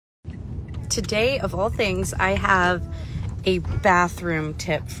today of all things, I have a bathroom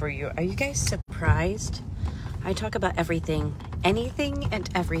tip for you. Are you guys surprised? I talk about everything, anything and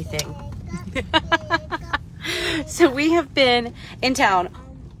everything. So we have been in town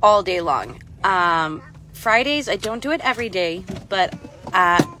all day long. Fridays, I don't do it every day, but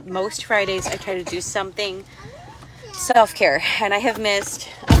most Fridays I try to do something self-care, and I have missed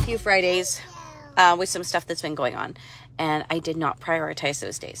a few Fridays with some stuff that's been going on, and I did not prioritize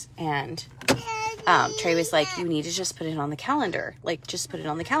those days. And Trey was like, you need to just put it on the calendar. Like, just put it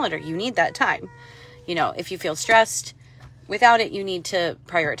on the calendar. You need that time. You know, if you feel stressed without it, you need to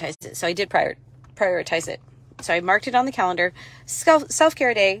prioritize it. So I did prioritize it. So I marked it on the calendar.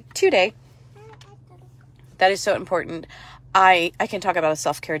 Self-care day, today. That is so important. I can talk about a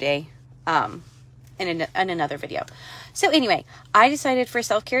self-care day in another video. So anyway, I decided for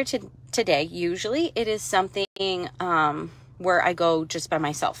self-care today, usually it is something where I go just by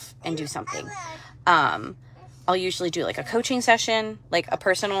myself and do something. I'll usually do like a coaching session, like a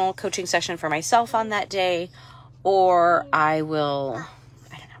personal coaching session for myself on that day, or I will,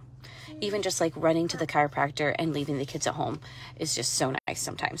 I don't know, even just like running to the chiropractor and leaving the kids at home is just so nice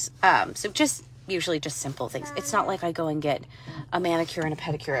sometimes. So just usually just simple things. It's not like I go and get a manicure and a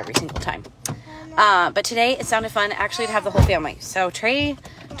pedicure every single time. But today it sounded fun actually to have the whole family. So Trey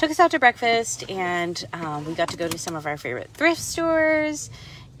took us out to breakfast, and we got to go to some of our favorite thrift stores,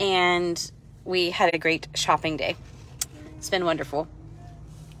 and we had a great shopping day. It's been wonderful.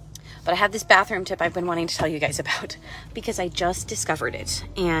 But I have this bathroom tip I've been wanting to tell you guys about because I just discovered it,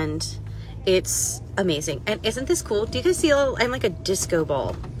 and it's amazing. And isn't this cool? Do you guys see I'm like a disco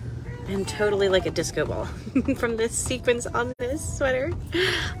ball. I'm totally like a disco ball from this sequins on this sweater.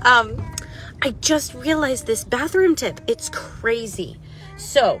 I just realized this bathroom tip. It's crazy.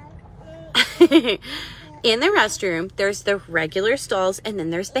 So in the restroom, there's the regular stalls, and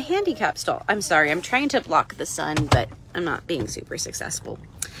then there's the handicap stall. I'm sorry, I'm trying to block the sun, but I'm not being super successful.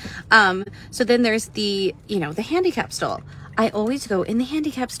 So then there's the handicap stall. I always go in the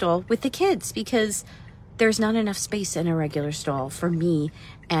handicap stall with the kids because there's not enough space in a regular stall for me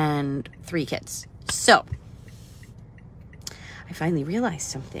and 3 kids. So I finally realized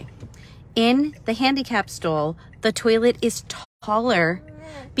something. In the handicap stall, the toilet is taller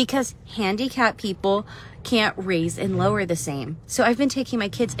because handicapped people can't raise and lower the same. So I've been taking my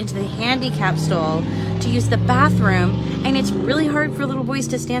kids into the handicap stall to use the bathroom, and it's really hard for little boys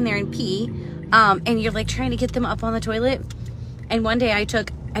to stand there and pee. And you're like trying to get them up on the toilet. And one day I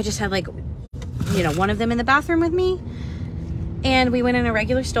just had like, one of them in the bathroom with me, and we went in a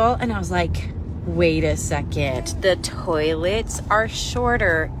regular stall, and I was like, wait a second, the toilets are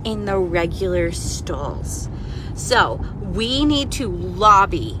shorter in the regular stalls. So we need to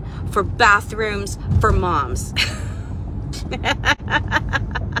lobby for bathrooms for moms.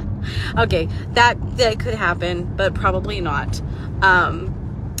 Okay, that could happen, but probably not.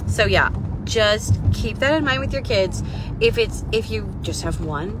 So yeah, just keep that in mind with your kids. If you just have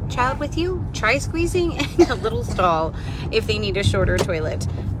one child with you, try squeezing in a little stall if they need a shorter toilet.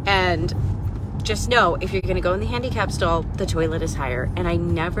 And just know, if you're going to go in the handicap stall, the toilet is higher. And I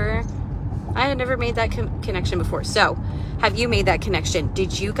had never made that connection before. So have you made that connection?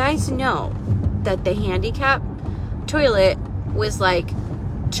 Did you guys know that the handicap toilet was like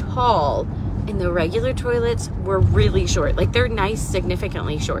tall and the regular toilets were really short? Like, they're nice,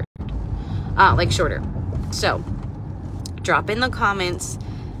 significantly short, like shorter. So drop in the comments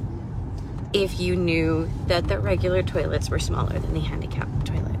if you knew that the regular toilets were smaller than the handicap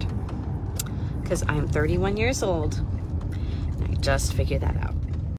toilet, because I'm 31 years old and I just figured that out.